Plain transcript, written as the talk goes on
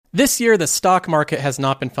This year, the stock market has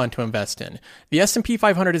not been fun to invest in. The S&P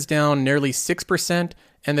 500 is down nearly 6%,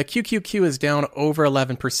 and the QQQ is down over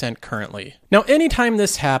 11% currently. Now, anytime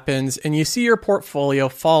this happens and you see your portfolio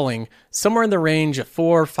falling somewhere in the range of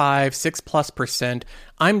 4, 5, 6+%,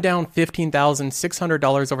 I'm down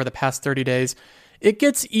 $15,600 over the past 30 days, it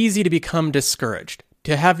gets easy to become discouraged,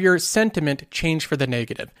 to have your sentiment change for the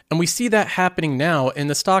negative. And we see that happening now in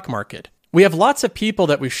the stock market. We have lots of people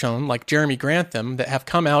that we've shown, like Jeremy Grantham, that have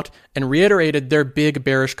come out and reiterated their big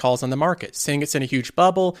bearish calls on the market, saying it's in a huge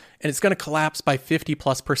bubble and it's going to collapse by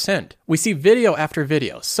 50+%. We see video after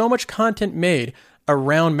video, so much content made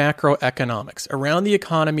around macroeconomics, around the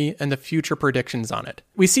economy and the future predictions on it.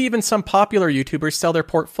 We see even some popular YouTubers sell their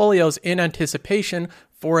portfolios in anticipation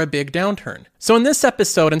for a big downturn. So in this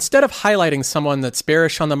episode, instead of highlighting someone that's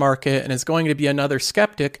bearish on the market and is going to be another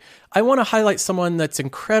skeptic, I want to highlight someone that's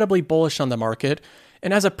incredibly bullish on the market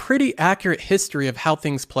and has a pretty accurate history of how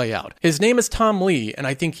things play out. His name is Tom Lee, and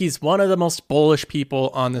I think he's one of the most bullish people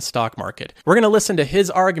on the stock market. We're going to listen to his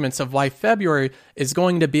arguments of why February is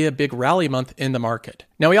going to be a big rally month in the market.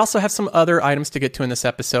 Now, we also have some other items to get to in this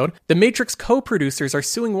episode. The Matrix co-producers are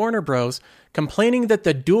suing Warner Bros., complaining that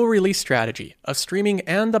the dual release strategy of streaming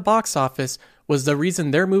and the box office was the reason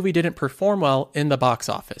their movie didn't perform well in the box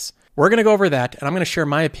office. We're going to go over that, and I'm going to share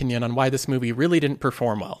my opinion on why this movie really didn't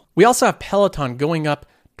perform well. We also have Peloton going up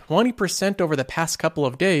 20% over the past couple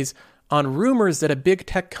of days on rumors that a big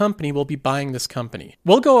tech company will be buying this company.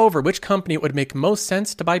 We'll go over which company it would make most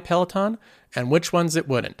sense to buy Peloton and which ones it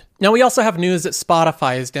wouldn't. Now, we also have news that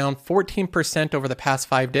Spotify is down 14% over the past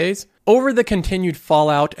 5 days over the continued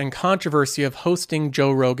fallout and controversy of hosting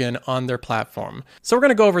Joe Rogan on their platform. So we're going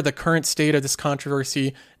to go over the current state of this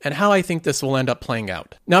controversy and how I think this will end up playing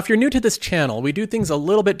out. Now, if you're new to this channel, we do things a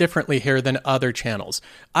little bit differently here than other channels.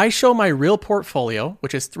 I show my real portfolio,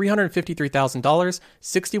 which is $353,000,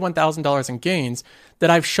 $61,000 in gains, that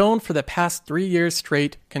I've shown for the past 3 years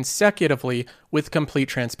straight consecutively with complete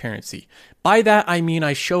transparency. By that, I mean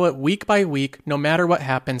I show it week by week, no matter what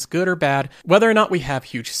happens, good or bad. Whether or not we have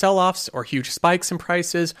huge sell-offs or huge spikes in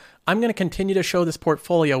prices, I'm going to continue to show this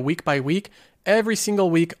portfolio week by week, every single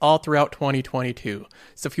week, all throughout 2022.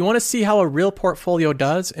 So if you want to see how a real portfolio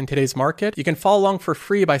does in today's market, you can follow along for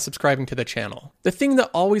free by subscribing to the channel. The thing that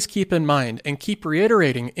always keep in mind and keep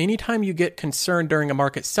reiterating anytime you get concerned during a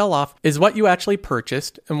market sell-off is what you actually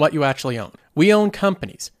purchased and what you actually own. We own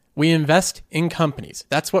companies. We invest in companies.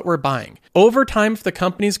 That's what we're buying. Over time, if the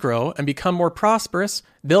companies grow and become more prosperous,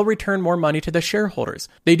 they'll return more money to the shareholders.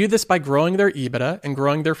 They do this by growing their EBITDA and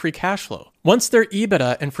growing their free cash flow. Once their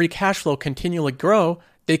EBITDA and free cash flow continually grow,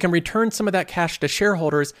 they can return some of that cash to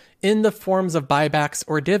shareholders in the forms of buybacks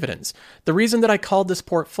or dividends. The reason that I called this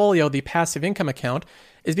portfolio the passive income account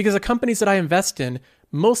is because the companies that I invest in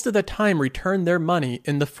most of the time return their money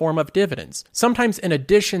in the form of dividends. Sometimes in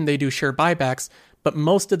addition, they do share buybacks, but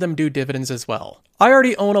most of them do dividends as well. I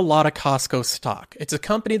already own a lot of Costco stock. It's a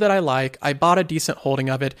company that I like. I bought a decent holding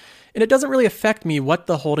of it, and it doesn't really affect me what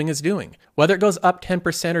the holding is doing. Whether it goes up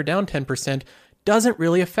 10% or down 10% doesn't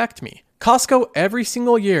really affect me. Costco every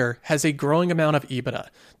single year has a growing amount of EBITDA.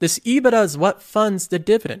 This EBITDA is what funds the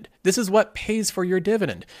dividend. This is what pays for your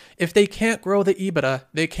dividend. If they can't grow the EBITDA,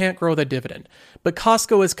 they can't grow the dividend. But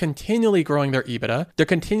Costco is continually growing their EBITDA. They're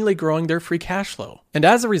continually growing their free cash flow. And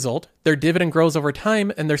as a result, their dividend grows over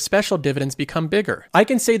time and their special dividends become bigger. I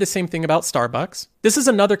can say the same thing about Starbucks. This is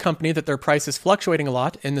another company that their price is fluctuating a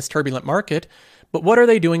lot in this turbulent market. But what are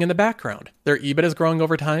they doing in the background? Their EBITDA is growing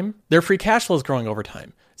over time. Their free cash flow is growing over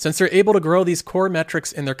time. Since they're able to grow these core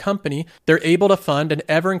metrics in their company, they're able to fund an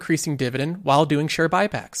ever-increasing dividend while doing share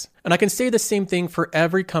buybacks. And I can say the same thing for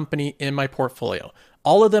every company in my portfolio.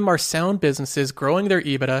 All of them are sound businesses growing their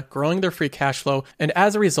EBITDA, growing their free cash flow, and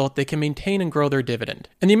as a result, they can maintain and grow their dividend.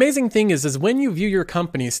 And the amazing thing is when you view your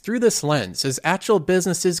companies through this lens, as actual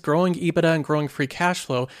businesses growing EBITDA and growing free cash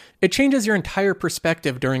flow, it changes your entire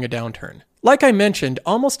perspective during a downturn. Like I mentioned,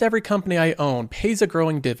 almost every company I own pays a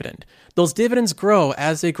growing dividend. Those dividends grow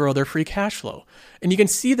as they grow their free cash flow. And you can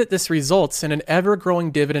see that this results in an ever-growing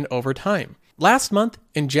dividend over time. Last month,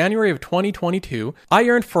 in January of 2022, I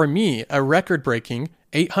earned for me a record-breaking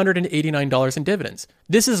 $889 in dividends.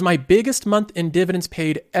 This is my biggest month in dividends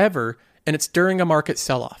paid ever, and it's during a market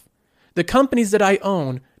sell-off. The companies that I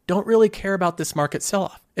own don't really care about this market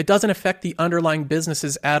sell-off. It doesn't affect the underlying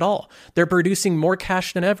businesses at all. They're producing more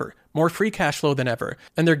cash than ever, more free cash flow than ever,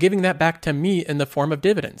 and they're giving that back to me in the form of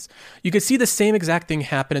dividends. You could see the same exact thing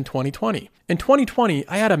happen in 2020. In 2020,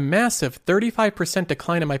 I had a massive 35%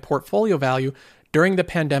 decline in my portfolio value during the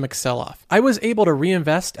pandemic sell-off. I was able to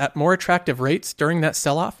reinvest at more attractive rates during that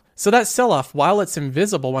sell-off. So that sell-off, while it's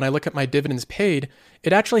invisible when I look at my dividends paid,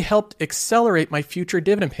 It actually helped accelerate my future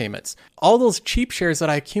dividend payments. All those cheap shares that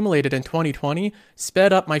I accumulated in 2020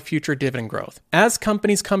 sped up my future dividend growth. As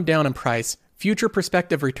companies come down in price, future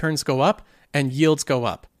prospective returns go up and yields go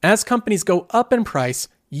up. As companies go up in price,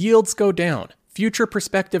 yields go down. Future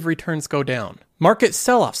prospective returns go down. Market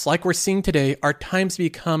sell-offs like we're seeing today are times to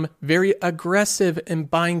become very aggressive in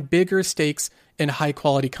buying bigger stakes in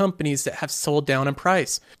high-quality companies that have sold down in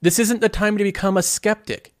price. This isn't the time to become a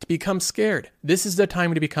skeptic, to become scared. This is the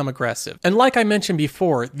time to become aggressive. And like I mentioned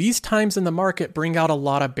before, these times in the market bring out a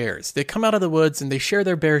lot of bears. They come out of the woods and they share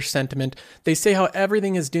their bearish sentiment. They say how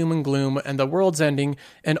everything is doom and gloom and the world's ending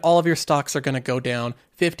and all of your stocks are going to go down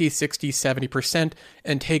 50, 60, 70%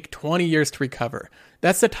 and take 20 years to recover.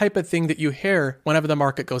 That's the type of thing that you hear whenever the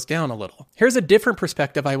market goes down a little. Here's a different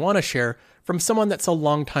perspective I want to share from someone that's a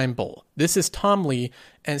longtime bull. This is Tom Lee,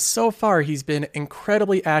 and so far he's been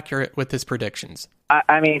incredibly accurate with his predictions.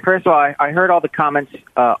 I mean, first of all, I heard all the comments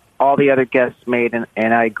all the other guests made,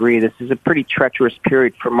 and I agree. This is a pretty treacherous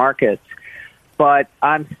period for markets, but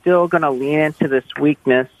I'm still going to lean into this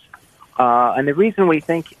weakness. And the reason we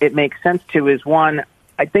think it makes sense to is, one,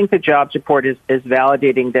 I think the jobs report is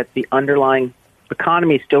validating that the underlying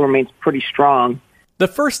economy still remains pretty strong. The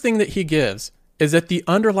first thing that he gives is that the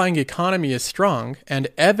underlying economy is strong, and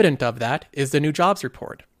evident of that is the new jobs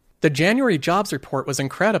report. The January jobs report was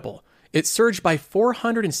incredible. It surged by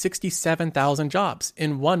 467,000 jobs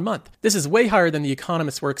in 1 month. This is way higher than the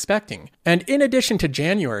economists were expecting. And in addition to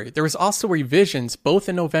January, there was also revisions both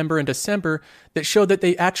in November and December that showed that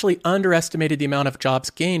they actually underestimated the amount of jobs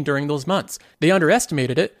gained during those months. They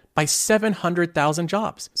underestimated it by 700,000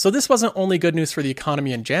 jobs. So this wasn't only good news for the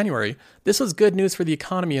economy in January, this was good news for the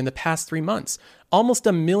economy in the past 3 months. Almost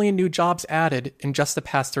 1 million new jobs added in just the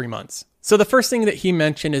past 3 months. So the first thing that he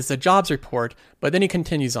mentioned is the jobs report, but then he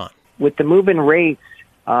continues on. With the move in rates,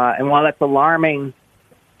 and while that's alarming,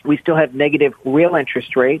 we still have negative real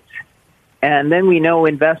interest rates. And then we know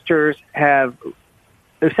investors have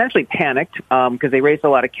essentially panicked because they raised a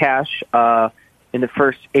lot of cash in the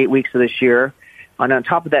first 8 weeks of this year. And on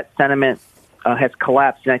top of that, sentiment has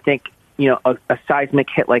collapsed. And I think, a seismic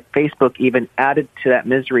hit like Facebook even added to that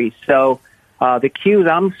misery. So the cues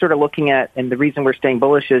I'm sort of looking at, and the reason we're staying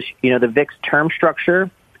bullish is, the VIX term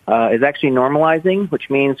structure is actually normalizing,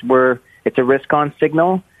 which means it's a risk-on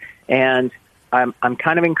signal. And I'm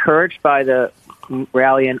kind of encouraged by the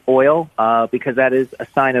rally in oil because that is a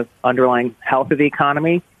sign of underlying health of the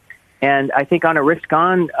economy. And I think on a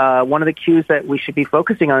risk-on, one of the cues that we should be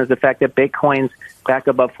focusing on is the fact that Bitcoin's back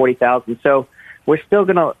above 40,000. So we're still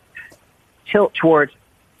going to tilt towards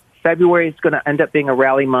February. It's going to end up being a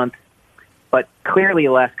rally month. But clearly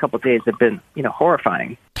the last couple of days have been,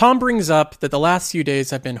 horrifying. Tom brings up that the last few days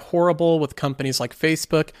have been horrible with companies like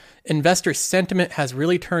Facebook. Investor sentiment has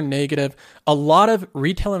really turned negative. A lot of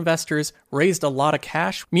retail investors raised a lot of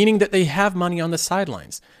cash, meaning that they have money on the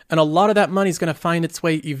sidelines. And a lot of that money is going to find its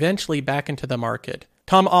way eventually back into the market.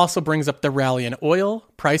 Tom also brings up the rally in oil,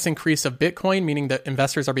 price increase of Bitcoin, meaning that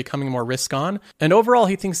investors are becoming more risk-on. And overall,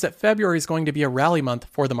 he thinks that February is going to be a rally month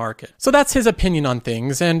for the market. So that's his opinion on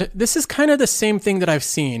things. And this is kind of the same thing that I've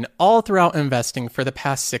seen all throughout investing for the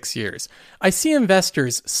past 6 years. I see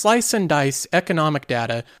investors slice and dice economic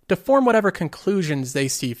data to form whatever conclusions they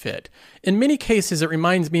see fit. In many cases, it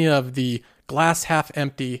reminds me of the glass half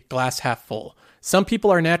empty, glass half full. Some people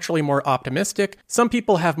are naturally more optimistic. Some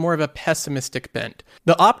people have more of a pessimistic bent.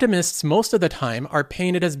 The optimists most of the time are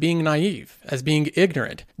painted as being naive, as being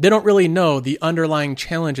ignorant. They don't really know the underlying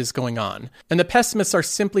challenges going on. And the pessimists are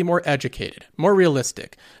simply more educated, more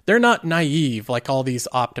realistic. They're not naive like all these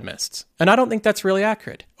optimists. And I don't think that's really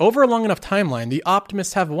accurate. Over a long enough timeline, the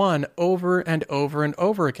optimists have won over and over and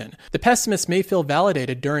over again. The pessimists may feel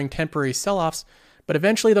validated during temporary sell-offs, but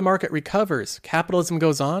eventually the market recovers, capitalism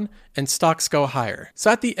goes on, and stocks go higher.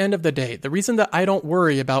 So at the end of the day, the reason that I don't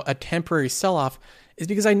worry about a temporary sell-off is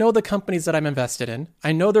because I know the companies that I'm invested in.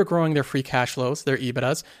 I know they're growing their free cash flows, their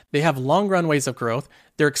EBITDAs. They have long runways of growth.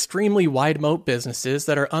 They're extremely wide moat businesses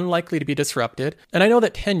that are unlikely to be disrupted. And I know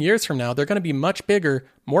that 10 years from now, they're going to be much bigger,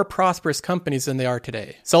 more prosperous companies than they are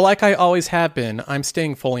today. So like I always have been, I'm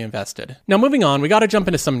staying fully invested. Now moving on, we got to jump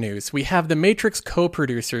into some news. We have the Matrix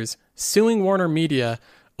co-producers suing Warner Media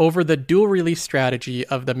over the dual release strategy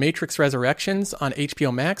of The Matrix Resurrections on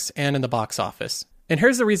HBO Max and in the box office. And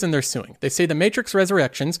here's the reason they're suing. They say The Matrix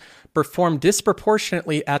Resurrections performed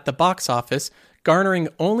disproportionately at the box office, garnering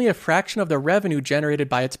only a fraction of the revenue generated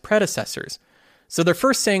by its predecessors. So they're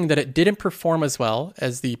first saying that it didn't perform as well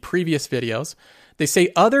as the previous videos. They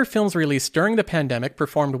say other films released during the pandemic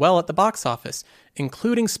performed well at the box office,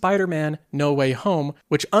 including Spider-Man No Way Home,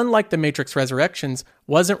 which unlike The Matrix Resurrections,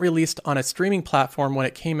 wasn't released on a streaming platform when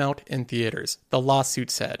it came out in theaters, the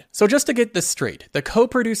lawsuit said. So just to get this straight, the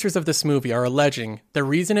co-producers of this movie are alleging the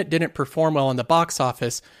reason it didn't perform well in the box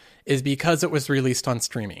office is because it was released on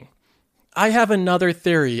streaming. I have another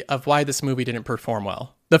theory of why this movie didn't perform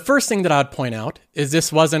well. The first thing that I'd point out is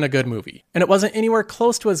this wasn't a good movie, and it wasn't anywhere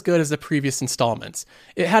close to as good as the previous installments.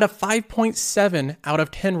 It had a 5.7 out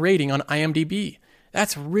of 10 rating on IMDb.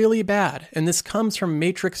 That's really bad, and this comes from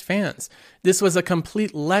Matrix fans. This was a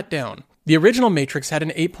complete letdown. The original Matrix had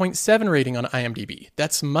an 8.7 rating on IMDb.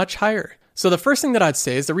 That's much higher. So the first thing that I'd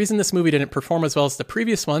say is the reason this movie didn't perform as well as the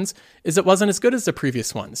previous ones is it wasn't as good as the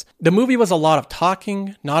previous ones. The movie was a lot of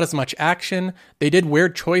talking, not as much action. They did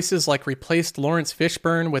weird choices like replaced Lawrence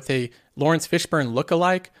Fishburne with a Lawrence Fishburne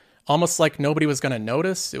lookalike, almost like nobody was going to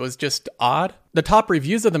notice. It was just odd. The top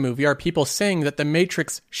reviews of the movie are people saying that The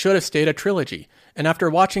Matrix should have stayed a trilogy. And after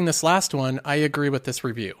watching this last one, I agree with this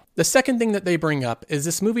review. The second thing that they bring up is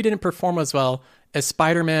this movie didn't perform as well as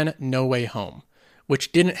Spider-Man No Way Home,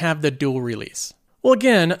 which didn't have the dual release. Well,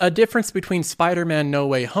 again, a difference between Spider-Man No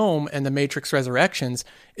Way Home and The Matrix Resurrections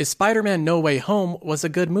is Spider-Man No Way Home was a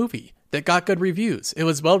good movie that got good reviews. It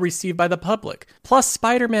was well received by the public. Plus,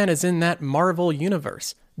 Spider-Man is in that Marvel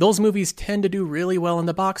universe. Those movies tend to do really well in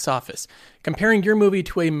the box office. Comparing your movie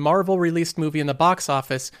to a Marvel-released movie in the box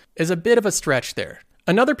office is a bit of a stretch there.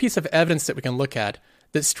 Another piece of evidence that we can look at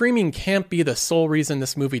that streaming can't be the sole reason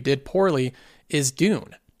this movie did poorly is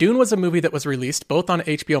Dune. Dune was a movie that was released both on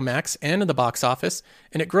HBO Max and in the box office,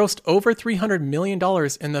 and it grossed over $300 million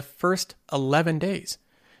in the first 11 days.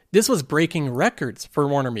 This was breaking records for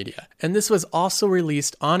Warner Media, and this was also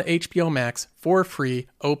released on HBO Max for free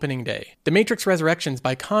opening day. The Matrix Resurrections,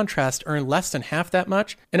 by contrast, earned less than half that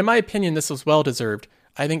much, and in my opinion, this was well-deserved.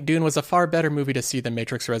 I think Dune was a far better movie to see than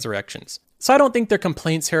Matrix Resurrections. So I don't think their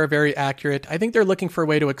complaints here are very accurate. I think they're looking for a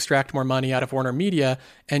way to extract more money out of Warner Media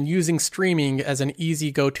and using streaming as an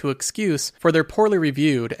easy go-to excuse for their poorly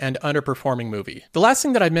reviewed and underperforming movie. The last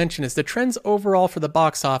thing that I'd mention is the trends overall for the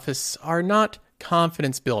box office are not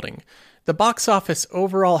confidence building. The box office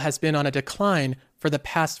overall has been on a decline for the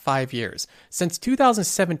past 5 years. Since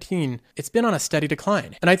 2017, it's been on a steady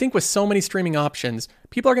decline. And I think with so many streaming options,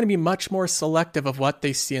 people are going to be much more selective of what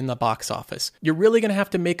they see in the box office. You're really going to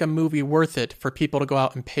have to make a movie worth it for people to go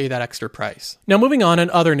out and pay that extra price. Now, moving on,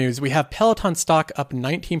 in other news, we have Peloton stock up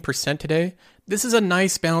 19% today. This is a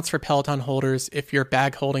nice bounce for Peloton holders if you're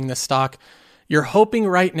bag holding this stock. You're hoping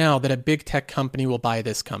right now that a big tech company will buy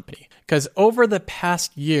this company. Because over the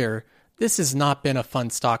past year, this has not been a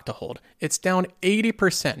fun stock to hold. It's down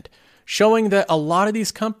 80%, showing that a lot of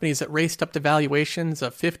these companies that raced up to valuations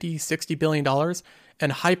of $50, $60 billion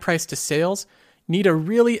and high price to sales need to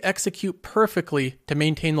really execute perfectly to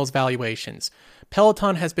maintain those valuations.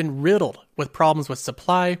 Peloton has been riddled with problems with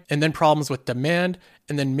supply and then problems with demand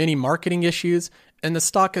and then many marketing issues, and the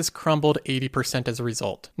stock has crumbled 80% as a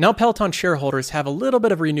result. Now Peloton shareholders have a little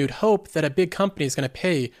bit of renewed hope that a big company is going to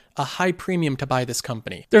pay a high premium to buy this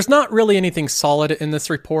company. There's not really anything solid in this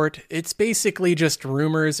report. It's basically just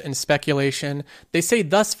rumors and speculation. They say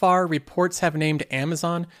thus far reports have named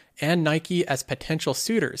Amazon and Nike as potential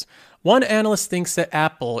suitors. One analyst thinks that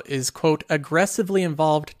Apple is, quote, aggressively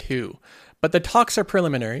involved too. But the talks are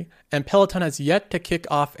preliminary, and Peloton has yet to kick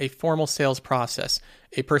off a formal sales process,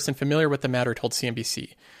 a person familiar with the matter told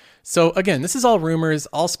CNBC. So again, this is all rumors,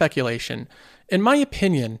 all speculation. In my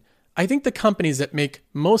opinion, I think the companies that make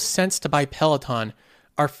most sense to buy Peloton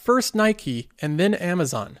are first Nike and then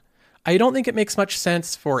Amazon. I don't think it makes much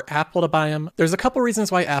sense for Apple to buy them. There's a couple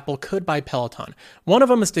reasons why Apple could buy Peloton. One of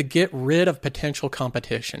them is to get rid of potential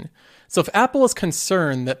competition. So if Apple is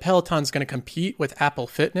concerned that Peloton's going to compete with Apple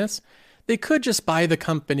Fitness, they could just buy the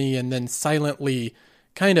company and then silently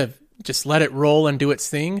kind of just let it roll and do its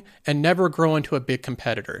thing and never grow into a big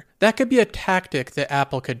competitor. That could be a tactic that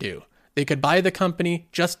Apple could do. They could buy the company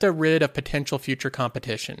just to rid of potential future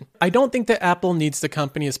competition. I don't think that Apple needs the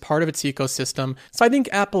company as part of its ecosystem, so I think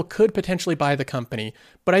Apple could potentially buy the company,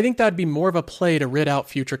 but I think that'd be more of a play to rid out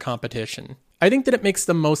future competition. I think that it makes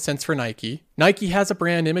the most sense for Nike. Nike has a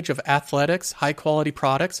brand image of athletics, high quality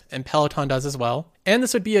products, and Peloton does as well. And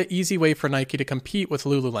this would be an easy way for Nike to compete with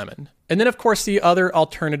Lululemon. And then, of course, the other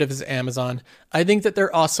alternative is Amazon. I think that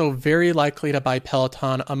they're also very likely to buy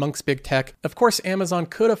Peloton amongst big tech. Of course, Amazon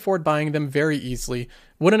could afford buying them very easily,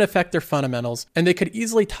 wouldn't affect their fundamentals, and they could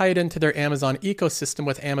easily tie it into their Amazon ecosystem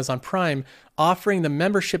with Amazon Prime, offering the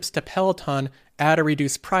memberships to Peloton at a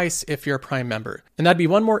reduced price if you're a Prime member. And that'd be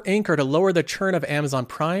one more anchor to lower the churn of Amazon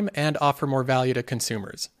Prime and offer more value to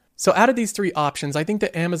consumers. So out of these three options, I think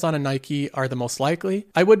that Amazon and Nike are the most likely.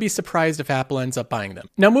 I would be surprised if Apple ends up buying them.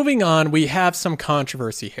 Now moving on, we have some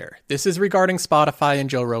controversy here. This is regarding Spotify and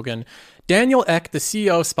Joe Rogan. Daniel Ek, the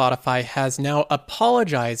CEO of Spotify, has now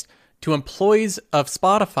apologized to employees of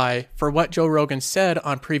Spotify for what Joe Rogan said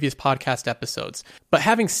on previous podcast episodes. But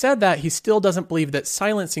having said that, he still doesn't believe that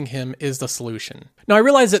silencing him is the solution. Now, I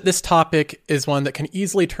realize that this topic is one that can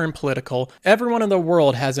easily turn political. Everyone in the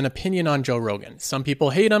world has an opinion on Joe Rogan. Some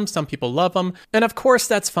people hate him, some people love him. And of course,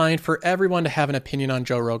 that's fine for everyone to have an opinion on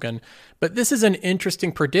Joe Rogan. But this is an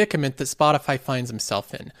interesting predicament that Spotify finds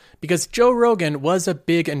himself in, because Joe Rogan was a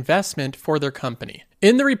big investment for their company.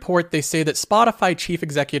 In the report, they say that Spotify Chief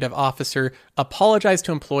Executive Officer apologized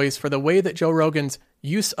to employees for the way that Joe Rogan's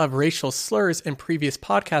use of racial slurs in previous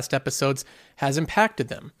podcast episodes has impacted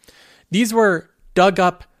them. These were dug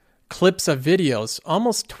up clips of videos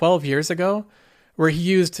almost 12 years ago where he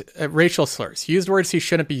used racial slurs. He used words he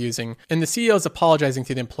shouldn't be using, and the CEO is apologizing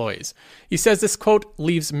to the employees. He says this quote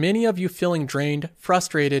leaves many of you feeling drained,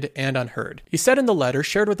 frustrated, and unheard. He said in the letter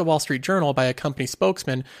shared with the Wall Street Journal by a company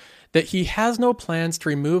spokesman that he has no plans to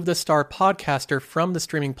remove the star podcaster from the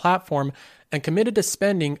streaming platform and committed to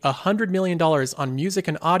spending $100 million on music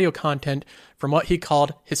and audio content from what he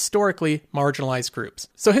called historically marginalized groups.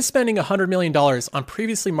 So his spending $100 million on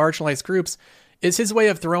previously marginalized groups is his way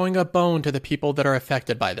of throwing a bone to the people that are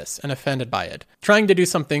affected by this and offended by it, trying to do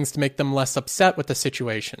some things to make them less upset with the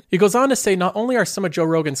situation. He goes on to say, not only are some of Joe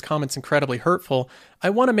Rogan's comments incredibly hurtful, I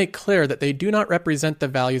want to make clear that they do not represent the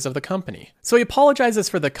values of the company. So he apologizes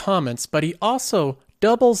for the comments, but he also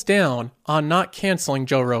doubles down on not canceling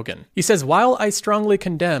Joe Rogan. He says, while I strongly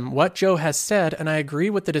condemn what Joe has said and I agree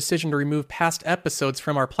with the decision to remove past episodes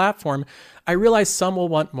from our platform, I realize some will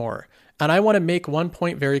want more. And I want to make one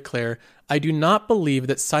point very clear. I do not believe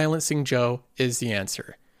that silencing Joe is the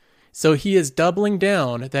answer. So he is doubling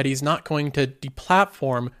down that he's not going to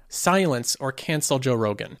deplatform, silence, or cancel Joe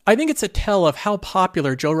Rogan. I think it's a tell of how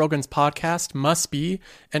popular Joe Rogan's podcast must be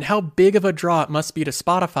and how big of a draw it must be to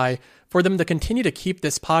Spotify for them to continue to keep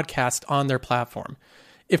this podcast on their platform.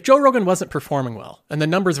 If Joe Rogan wasn't performing well and the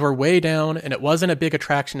numbers were way down and it wasn't a big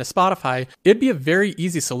attraction to Spotify, it'd be a very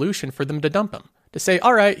easy solution for them to dump him. To say,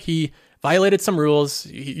 all right, he violated some rules,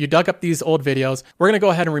 you dug up these old videos, we're going to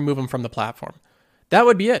go ahead and remove him from the platform. That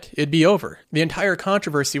would be it. It'd be over. The entire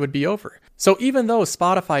controversy would be over. So even though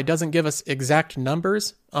Spotify doesn't give us exact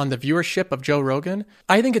numbers on the viewership of Joe Rogan,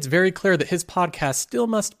 I think it's very clear that his podcast still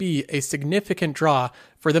must be a significant draw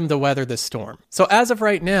for them to weather this storm. So as of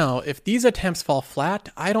right now, if these attempts fall flat,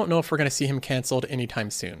 I don't know if we're going to see him canceled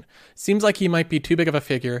anytime soon. Seems like he might be too big of a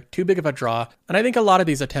figure, too big of a draw, and I think a lot of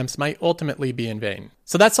these attempts might ultimately be in vain.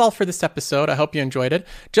 So that's all for this episode. I hope you enjoyed it.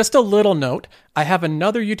 Just a little note, I have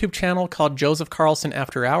another YouTube channel called Joseph Carlson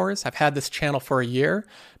After Hours. I've had this channel for a year,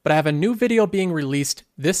 but I have a new video being released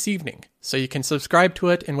this evening. So you can subscribe to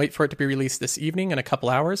it and wait for it to be released this evening in a couple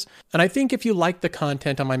hours. And I think if you like the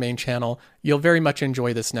content on my main channel, you'll very much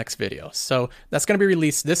enjoy this next video. So that's going to be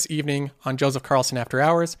released this evening on Joseph Carlson After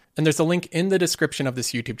Hours. And there's a link in the description of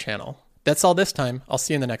this YouTube channel. That's all this time. I'll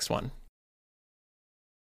see you in the next one.